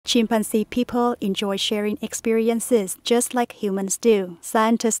Chimpanzee people enjoy sharing experiences just like humans do.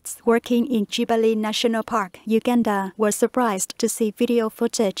 Scientists working in Kibale National Park, Uganda, were surprised to see video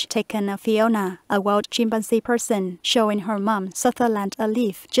footage taken of Fiona, a wild chimpanzee person, showing her mom Sutherland a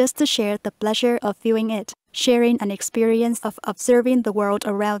leaf just to share the pleasure of viewing it. Sharing an experience of observing the world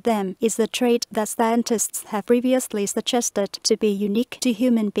around them is a trait that scientists have previously suggested to be unique to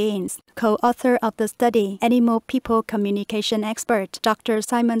human beings. Co-author of the study, animal-people communication expert Dr.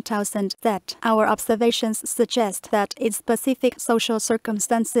 Simon Townsend said, "Our observations suggest that in specific social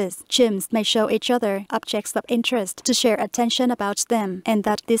circumstances, chimps may show each other objects of interest to share attention about them, and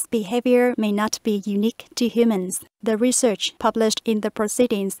that this behavior may not be unique to humans." The research, published in the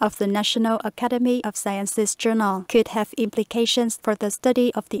Proceedings of the National Academy of Sciences journal, could have implications for the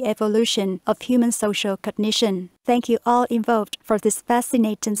study of the evolution of human social cognition. Thank you all involved for this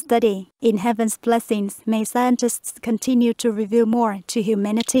fascinating study. In heaven's blessings, may scientists continue to reveal more to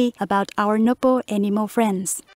humanity about our noble animal friends.